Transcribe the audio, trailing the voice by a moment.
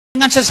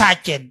dengan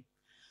sesajen.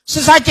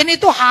 Sesajen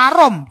itu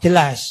haram,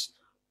 jelas.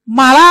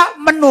 Malah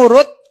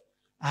menurut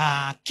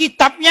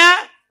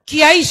kitabnya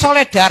Kiai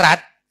Soleh Darat.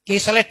 Kiai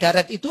Soleh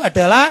Darat itu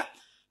adalah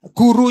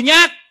gurunya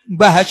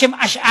Mbah Hasyim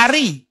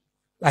Asy'ari.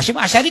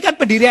 Hasyim Asy'ari kan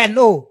pendiri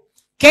NU.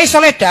 Kiai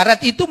Soleh Darat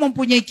itu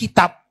mempunyai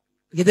kitab,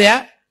 gitu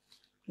ya.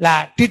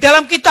 Nah, di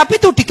dalam kitab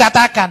itu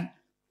dikatakan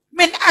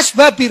min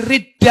asbabir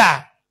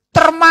riddah,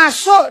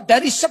 termasuk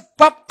dari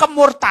sebab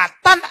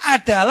kemurtatan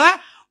adalah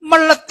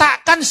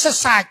meletakkan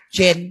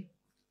sesajen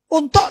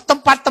untuk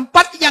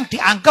tempat-tempat yang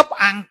dianggap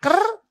angker,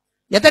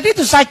 ya tadi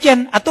itu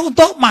sajen, atau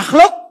untuk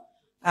makhluk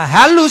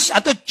halus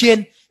atau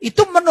jin.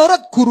 Itu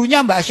menurut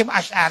gurunya Mbah Hasyim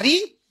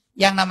Asy'ari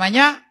yang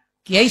namanya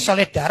Kiai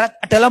Soleh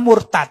Darat adalah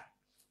murtad.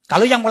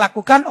 Kalau yang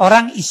melakukan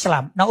orang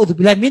Islam.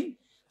 Na'udzubillah min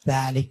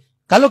dzalik.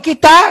 Kalau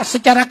kita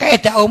secara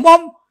kaidah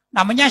umum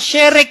namanya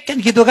syirik kan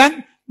gitu kan,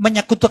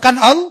 menyekutukan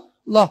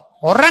Allah.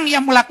 Orang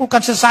yang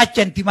melakukan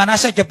sesajen di mana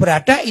saja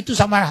berada itu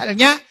sama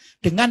halnya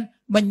dengan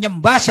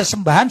menyembah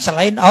sesembahan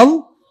selain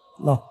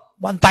Allah.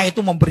 Entah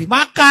itu memberi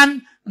makan,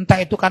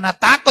 entah itu karena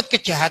takut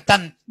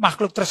kejahatan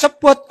makhluk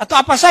tersebut atau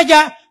apa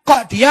saja,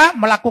 kok dia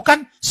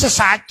melakukan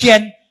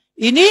sesajen.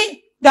 Ini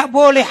tidak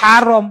boleh,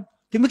 haram.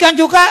 Demikian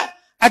juga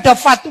ada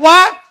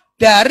fatwa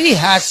dari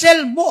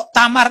Hasil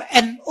Muktamar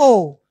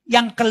NU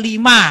yang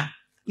kelima,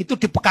 itu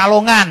di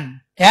Pekalongan,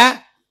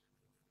 ya.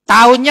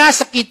 Tahunnya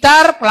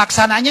sekitar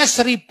pelaksananya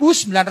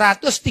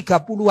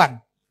 1930-an.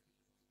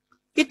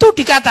 Itu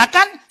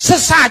dikatakan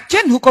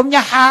sesajen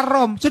hukumnya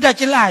haram, sudah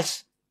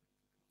jelas.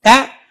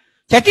 Ya.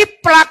 Jadi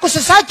pelaku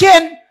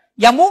sesajen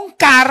yang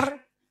mungkar,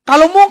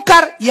 kalau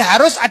mungkar ya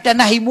harus ada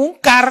nahi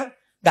mungkar,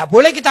 tidak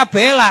boleh kita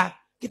bela.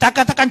 Kita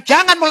katakan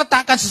jangan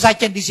meletakkan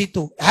sesajen di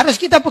situ.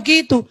 Harus kita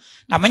begitu.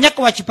 Namanya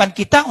kewajiban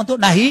kita untuk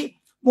nahi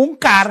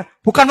mungkar.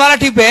 Bukan malah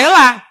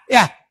dibela.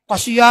 Ya,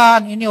 kasihan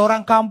ini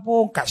orang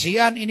kampung.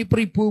 Kasihan ini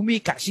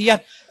pribumi.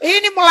 Kasihan.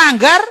 Ini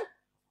melanggar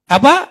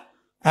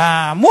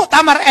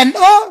Muktamar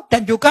NU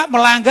dan juga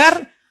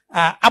melanggar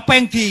apa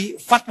yang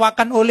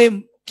difatwakan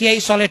oleh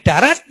Kiai Soleh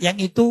Darat yang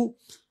itu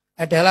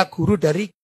adalah guru dari